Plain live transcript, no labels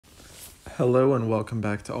Hello and welcome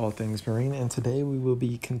back to All Things Marine, and today we will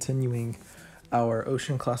be continuing our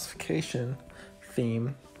ocean classification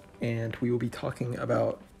theme, and we will be talking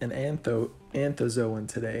about an anthozoan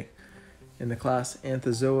today in the class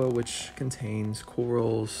Anthozoa, which contains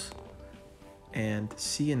corals and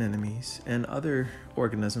sea anemones and other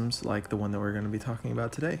organisms like the one that we're going to be talking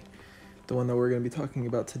about today. The one that we're going to be talking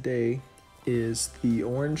about today is the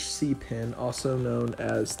orange sea pin, also known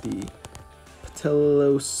as the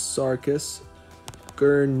Patellosarcus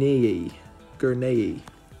guernei.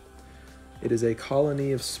 It is a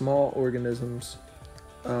colony of small organisms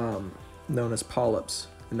known as polyps,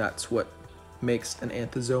 and that's what makes an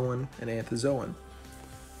anthozoan an anthozoan.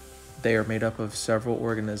 They are made up of several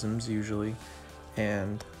organisms usually,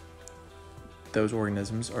 and those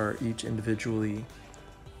organisms are each individually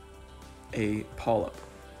a polyp.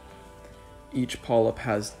 Each polyp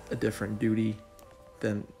has a different duty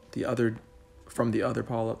than the other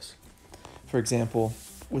polyps. For example,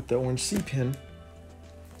 with the orange sea pin,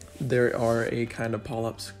 there are a kind of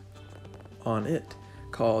polyps on it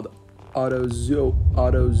called autozooids,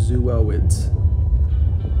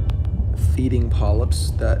 feeding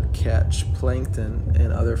polyps that catch plankton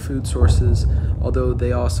and other food sources, although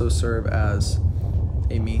they also serve as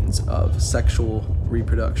a means of sexual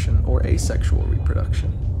reproduction or asexual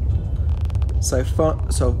reproduction.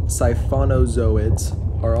 Siphonozoids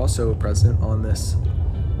are also present on this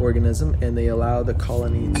organism, and they allow the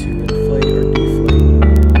colony to inflate or deflate,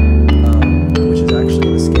 which is actually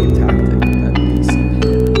an escape tactic that the sea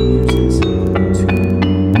pin uses to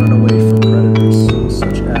run away from predators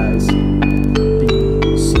such as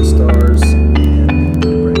the sea stars and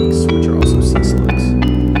nudibranchs, which are also sea slugs.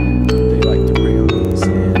 They like to prey on these,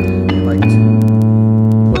 and they like to,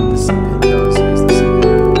 what the sea pin does is the sea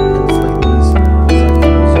pin inflate these siphonozoids, and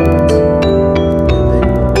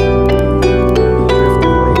they will be drifted away by the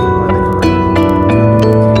current to a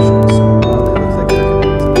new location. So while they look like they're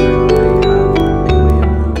connected to the ground, they have a way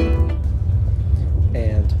of moving,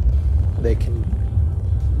 and they can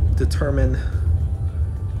determine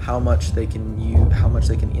how much they can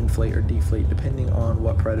inflate or deflate depending on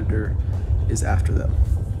what predator is after them.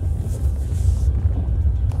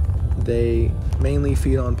 They mainly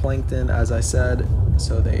feed on plankton, as I said,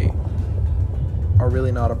 so they are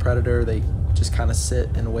really not a predator. They just kind of sit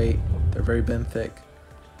and wait. They're very benthic.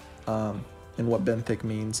 And what benthic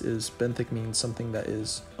means something that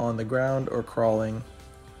is on the ground or crawling.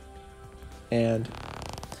 And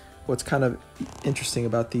what's kind of interesting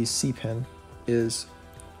about these sea pin is,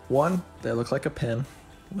 one, they look like a pin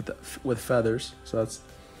with feathers, so it's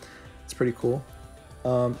pretty cool.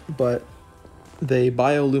 But they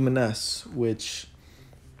bioluminesce, which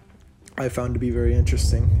I found to be very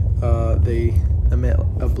interesting. They emit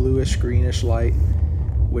a bluish greenish light,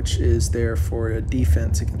 which is there for a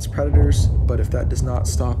defense against predators, but if that does not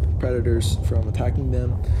stop predators from attacking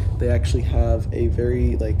them, they actually have a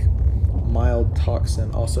very mild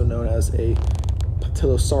toxin, also known as a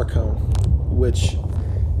patellosarcone, which,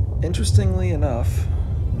 interestingly enough,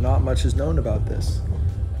 not much is known about this,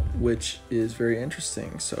 which is very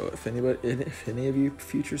interesting. So if any of you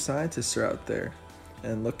future scientists are out there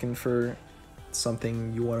and looking for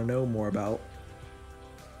something you want to know more about,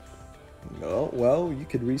 well, you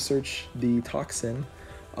could research the toxin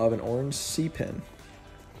of an orange sea pin.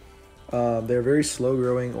 They're very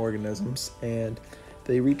slow-growing organisms, and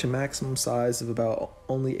they reach a maximum size of about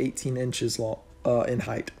only 18 inches long in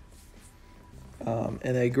height.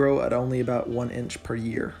 And they grow at only about 1 inch per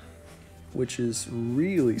year, which is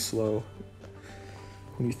really slow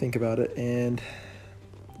when you think about it. And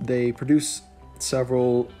they produce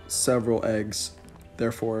several eggs,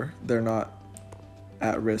 therefore they're not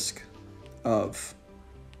at risk of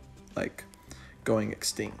going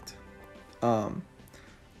extinct.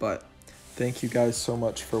 But thank you guys so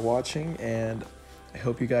much for watching, and I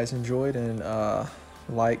hope you guys enjoyed, and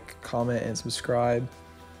like, comment, and subscribe.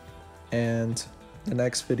 And the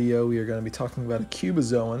next video we are going to be talking about a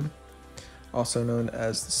cubozoan, also known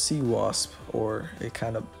as the sea wasp, or a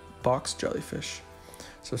kind of box jellyfish.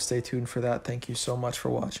 So stay tuned for that. Thank you so much for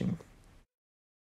watching.